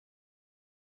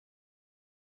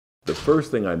The first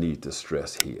thing I need to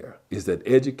stress here is that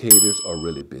educators are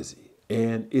really busy.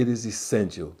 And it is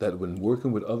essential that when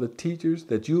working with other teachers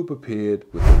that you are prepared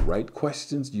with the right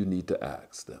questions you need to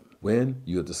ask them when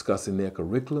you're discussing their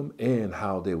curriculum and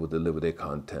how they will deliver their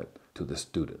content to the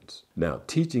students. Now,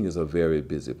 teaching is a very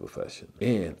busy profession,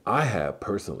 and I have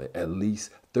personally at least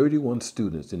 31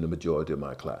 students in the majority of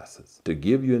my classes. To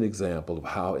give you an example of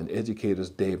how an educator's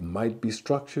day might be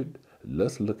structured,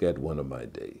 let's look at one of my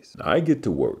days. Now, I get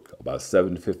to work about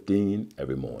 7:15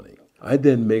 every morning. I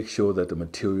then make sure that the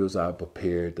materials I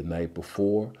prepared the night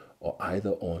before are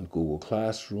either on Google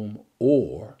Classroom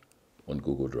or on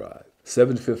Google Drive.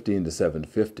 7:15 to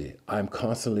 7:50, I'm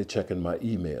constantly checking my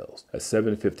emails. At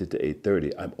 7:50 to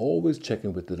 8:30, I'm always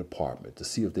checking with the department to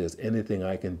see if there's anything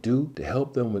I can do to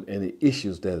help them with any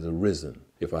issues that have arisen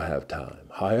if I have time.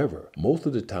 However, most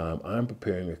of the time I'm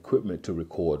preparing equipment to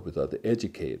record with other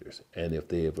educators, and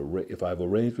if I've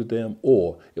arranged with them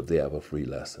or if they have a free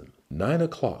lesson. 9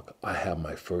 o'clock, I have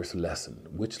my first lesson,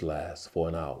 which lasts for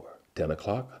an hour. 10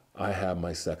 o'clock, I have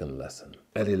my second lesson.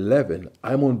 At 11,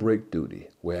 I'm on break duty,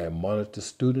 where I monitor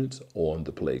students on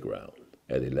the playground.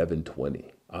 At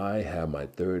 11:20, I have my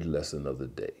third lesson of the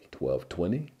day.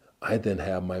 12:20, I then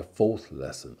have my fourth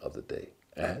lesson of the day.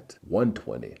 At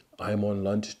 1:20, I'm on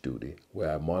lunch duty,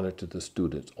 where I monitor the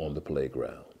students on the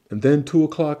playground. And then 2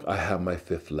 o'clock, I have my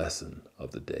fifth lesson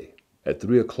of the day. At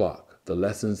 3 o'clock, the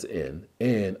lessons end,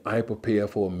 and I prepare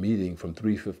for a meeting from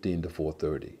 3:15 to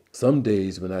 4:30. Some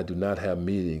days when I do not have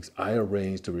meetings, I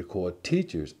arrange to record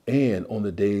teachers, and on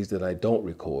the days that I don't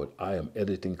record, I am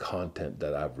editing content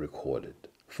that I've recorded.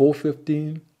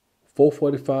 4:15,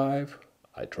 4:45,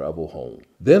 I travel home.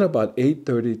 Then about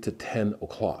 8:30 to 10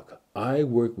 o'clock, I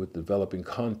work with developing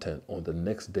content on the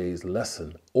next day's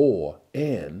lesson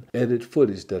and edit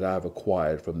footage that I've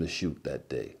acquired from the shoot that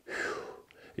day.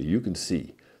 Whew. You can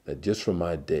see that just from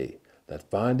my day, that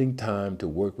finding time to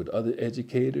work with other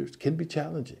educators can be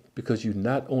challenging because you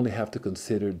not only have to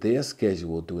consider their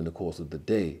schedule during the course of the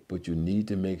day, but you need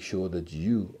to make sure that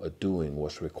you are doing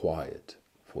what's required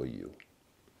for you.